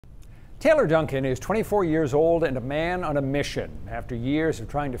Taylor Duncan is 24 years old and a man on a mission. After years of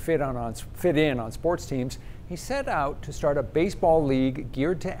trying to fit in on sports teams, he set out to start a baseball league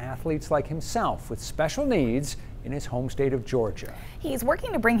geared to athletes like himself with special needs in his home state of Georgia. He's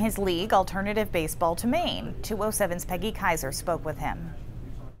working to bring his league, Alternative Baseball, to Maine. 207's Peggy Kaiser spoke with him.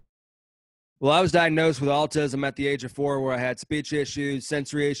 Well, I was diagnosed with autism at the age of 4, where I had speech issues,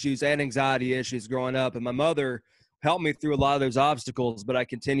 sensory issues, and anxiety issues growing up. And my mother helped me through a lot of those obstacles, but I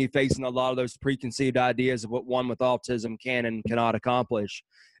continue facing a lot of those preconceived ideas of what one with autism can and cannot accomplish.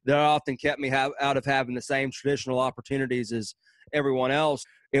 That often kept me out of having the same traditional opportunities as everyone else.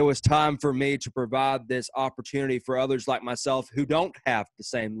 It was time for me to provide this opportunity for others like myself who don't have the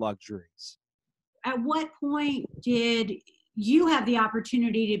same luxuries. At what point did you have the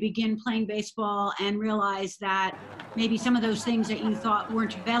opportunity to begin playing baseball and realize that maybe some of those things that you thought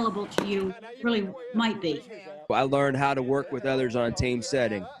weren't available to you really might be? I learned how to work with others on a team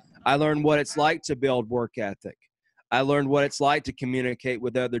setting. I learned what it's like to build work ethic. I learned what it's like to communicate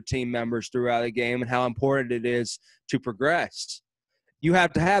with other team members throughout a game and how important it is to progress. You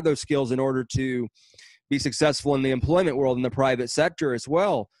have to have those skills in order to be successful in the employment world in the private sector as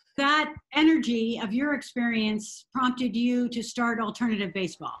well. That energy of your experience prompted you to start Alternative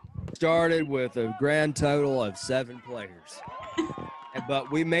Baseball. Started with a grand total of 7 players.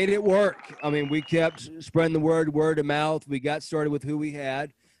 But we made it work. I mean, we kept spreading the word of mouth. We got started with who we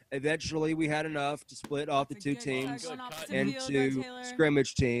had. Eventually, we had enough to split off the 2 teams into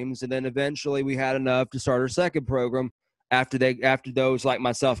scrimmage teams. And then eventually we had enough to start our second program after those like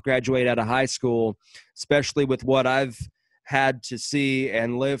myself graduate out of high school, especially with what I've had to see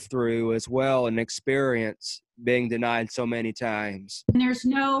and live through as well and experience being denied so many times. And there's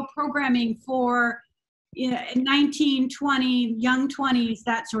no programming for 19, 20, young 20s,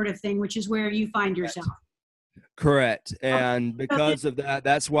 that sort of thing, which is where you find yourself. Correct. And because of that,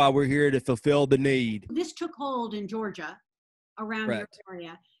 that's why we're here, to fulfill the need. This took hold in Georgia, around your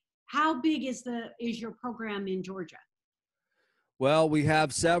area. How big is your program in Georgia? Well, we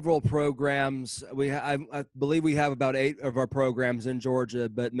have several programs. I believe we have about 8 of our programs in Georgia,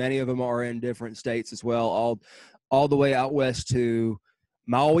 but many of them are in different states as well, all the way out west to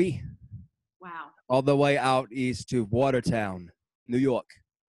Maui. Wow. All the way out east to Watertown, New York.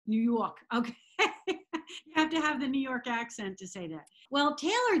 New York. Okay. You have to have the New York accent to say that. Well,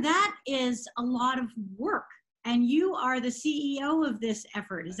 Taylor, that is a lot of work, and you are the CEO of this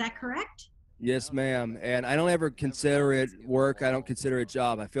effort. Is that correct? Yes, ma'am. And I don't ever consider it work. I don't consider it a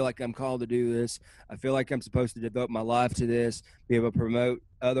job. I feel like I'm called to do this. I feel like I'm supposed to devote my life to this, be able to promote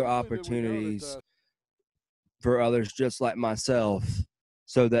other opportunities for others just like myself,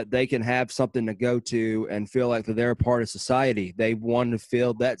 so that they can have something to go to and feel like that they're a part of society. They want to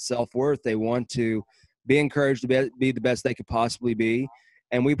feel that self-worth. They want to be encouraged to be the best they could possibly be.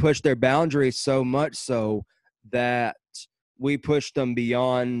 And we push their boundaries so much so that we push them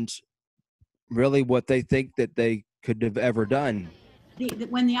beyond really what they think that they could have ever done.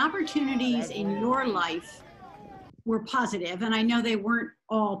 When the opportunities in your life were positive, and I know they weren't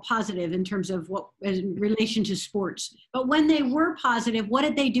all positive in terms of what in relation to sports, but when they were positive, what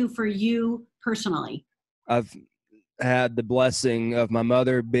did they do for you personally? I've had the blessing of my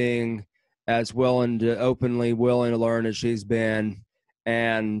mother being as willing to openly willing to learn as she's been,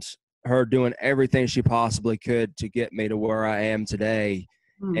 and her doing everything she possibly could to get me to where I am today.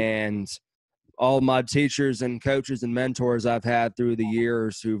 And all my teachers and coaches and mentors I've had through the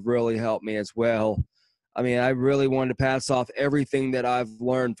years who've really helped me as well. I mean, I really wanted to pass off everything that I've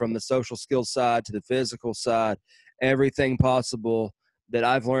learned, from the social skills side to the physical side, everything possible that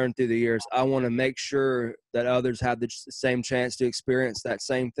I've learned through the years. I want to make sure that others have the same chance to experience that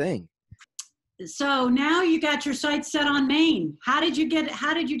same thing. So now you got your sights set on Maine. How did you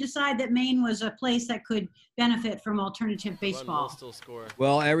decide that Maine was a place that could benefit from alternative baseball?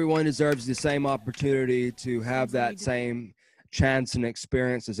 Well, everyone deserves the same opportunity to have that same chance and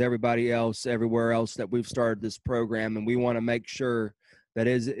experience as everybody else, everywhere else that we've started this program. And we want to make sure that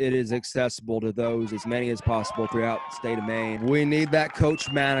it is accessible to those, as many as possible, throughout the state of Maine. We need that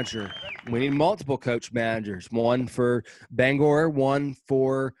coach manager. We need multiple coach managers, one for Bangor, one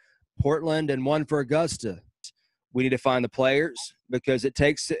for Portland, and one for Augusta. We need to find the players, because it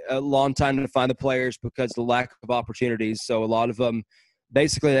takes a long time to find the players because of the lack of opportunities. So a lot of them,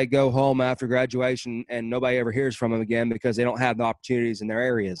 basically, they go home after graduation and nobody ever hears from them again because they don't have the opportunities in their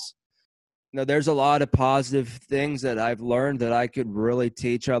areas. You know, there's a lot of positive things that I've learned that I could really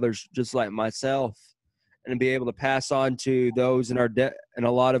teach others just like myself, and be able to pass on to those in in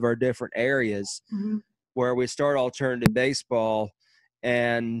a lot of our different areas where we start alternative baseball.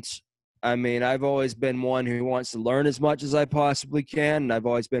 And I mean, I've always been one who wants to learn as much as I possibly can, and I've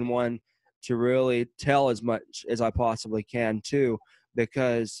always been one to really tell as much as I possibly can too,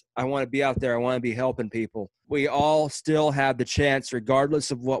 because I want to be out there. I want to be helping people. We all still have the chance, regardless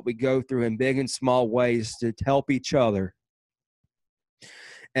of what we go through in big and small ways, to help each other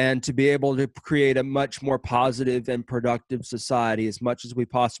and to be able to create a much more positive and productive society as much as we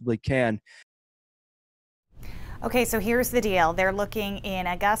possibly can. Okay, so here's the deal. They're looking in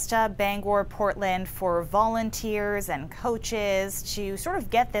Augusta, Bangor, Portland for volunteers and coaches to sort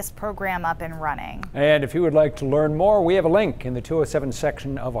of get this program up and running. And if you would like to learn more, we have a link in the 207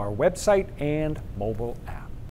 section of our website and mobile app.